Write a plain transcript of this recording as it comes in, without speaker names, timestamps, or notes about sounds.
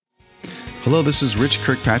Hello, this is Rich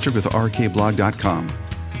Kirkpatrick with rkblog.com.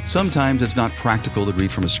 Sometimes it's not practical to read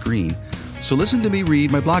from a screen, so listen to me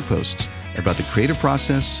read my blog posts about the creative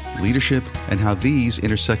process, leadership, and how these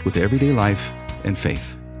intersect with everyday life and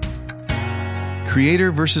faith.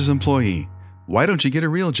 Creator versus employee. Why don't you get a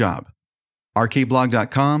real job?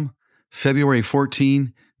 rkblog.com, February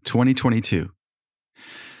 14, 2022.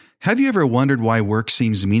 Have you ever wondered why work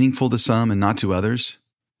seems meaningful to some and not to others?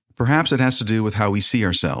 Perhaps it has to do with how we see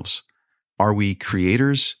ourselves. Are we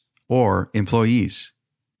creators or employees?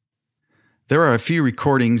 There are a few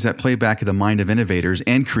recordings that play back the mind of innovators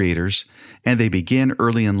and creators, and they begin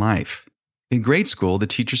early in life. In grade school, the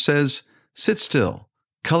teacher says, "Sit still,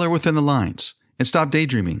 color within the lines, and stop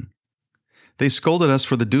daydreaming." They scolded us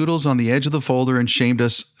for the doodles on the edge of the folder and shamed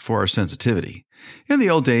us for our sensitivity. In the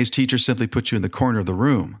old days, teachers simply put you in the corner of the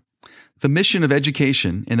room. The mission of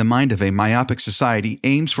education in the mind of a myopic society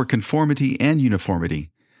aims for conformity and uniformity.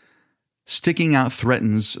 Sticking out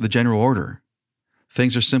threatens the general order.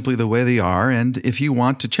 Things are simply the way they are, and if you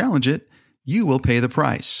want to challenge it, you will pay the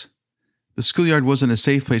price. The schoolyard wasn't a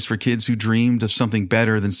safe place for kids who dreamed of something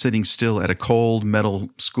better than sitting still at a cold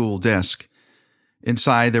metal school desk.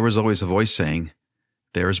 Inside, there was always a voice saying,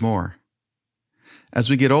 "There's more." As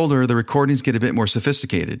we get older, the recordings get a bit more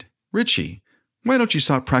sophisticated. "Richie, why don't you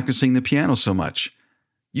stop practicing the piano so much?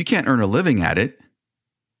 You can't earn a living at it."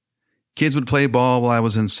 Kids would play ball while I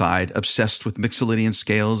was inside, obsessed with Mixolydian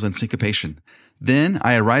scales and syncopation. Then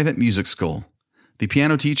I arrive at music school. The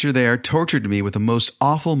piano teacher there tortured me with the most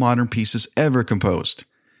awful modern pieces ever composed.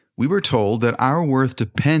 We were told that our worth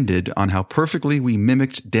depended on how perfectly we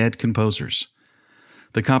mimicked dead composers.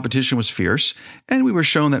 The competition was fierce, and we were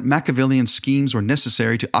shown that Machiavellian schemes were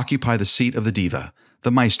necessary to occupy the seat of the diva,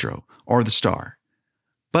 the maestro, or the star.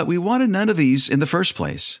 But we wanted none of these in the first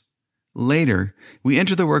place. Later, we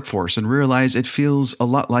enter the workforce and realize it feels a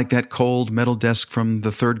lot like that cold metal desk from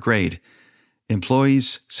the third grade.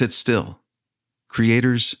 Employees sit still.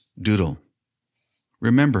 Creators doodle.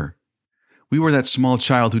 Remember, we were that small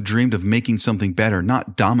child who dreamed of making something better,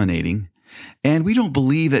 not dominating. And we don't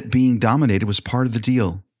believe that being dominated was part of the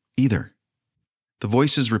deal either. The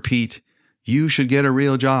voices repeat, "You should get a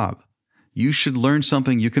real job. You should learn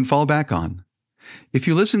something you can fall back on." If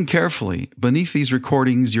you listen carefully, beneath these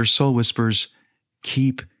recordings, your soul whispers,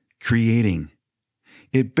 "Keep creating."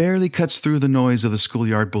 It barely cuts through the noise of the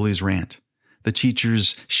schoolyard bully's rant, the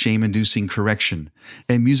teacher's shame-inducing correction,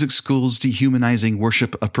 and music school's dehumanizing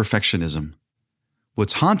worship of perfectionism.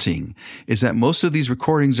 What's haunting is that most of these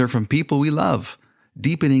recordings are from people we love,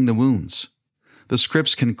 deepening the wounds. The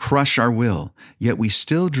scripts can crush our will, yet we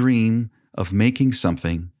still dream of making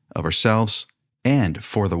something of ourselves and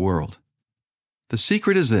for the world. The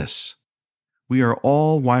secret is this: we are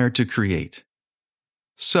all wired to create.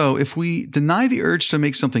 So if we deny the urge to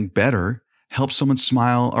make something better, help someone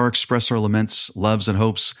smile, or express our laments, loves, and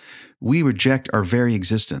hopes, we reject our very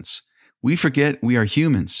existence. We forget we are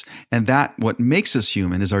humans, and that what makes us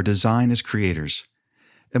human is our design as creators.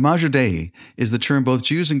 Imago Dei is the term both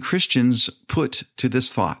Jews and Christians put to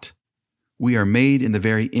this thought. We are made in the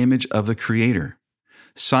very image of the Creator.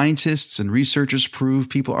 Scientists and researchers prove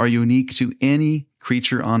people are unique to any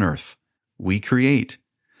creature on earth. We create.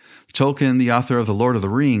 Tolkien, the author of The Lord of the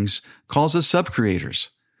Rings, calls us sub-creators.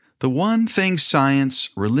 The one thing science,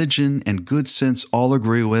 religion, and good sense all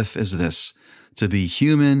agree with is this: to be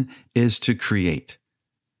human is to create.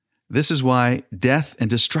 This is why death and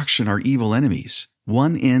destruction are evil enemies.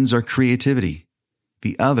 One ends our creativity.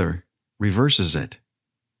 The other reverses it.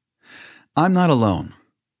 I'm not alone.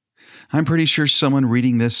 I'm pretty sure someone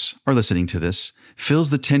reading this or listening to this feels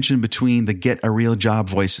the tension between the get a real job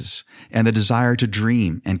voices and the desire to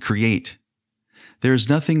dream and create. There is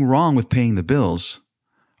nothing wrong with paying the bills.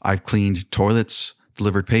 I've cleaned toilets,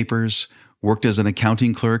 delivered papers, worked as an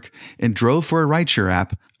accounting clerk, and drove for a rideshare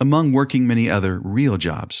app, among working many other real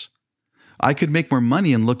jobs. I could make more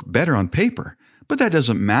money and look better on paper, but that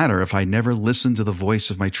doesn't matter if I never listen to the voice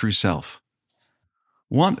of my true self.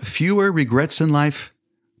 Want fewer regrets in life?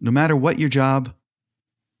 No matter what your job,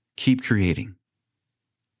 keep creating.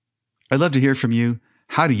 I'd love to hear from you.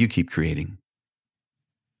 How do you keep creating?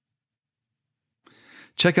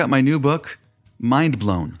 Check out my new book, Mind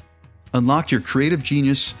Blown. Unlock your creative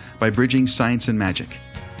genius by bridging science and magic.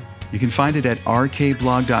 You can find it at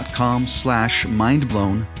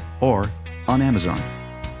rkblog.com/mindblown or on Amazon.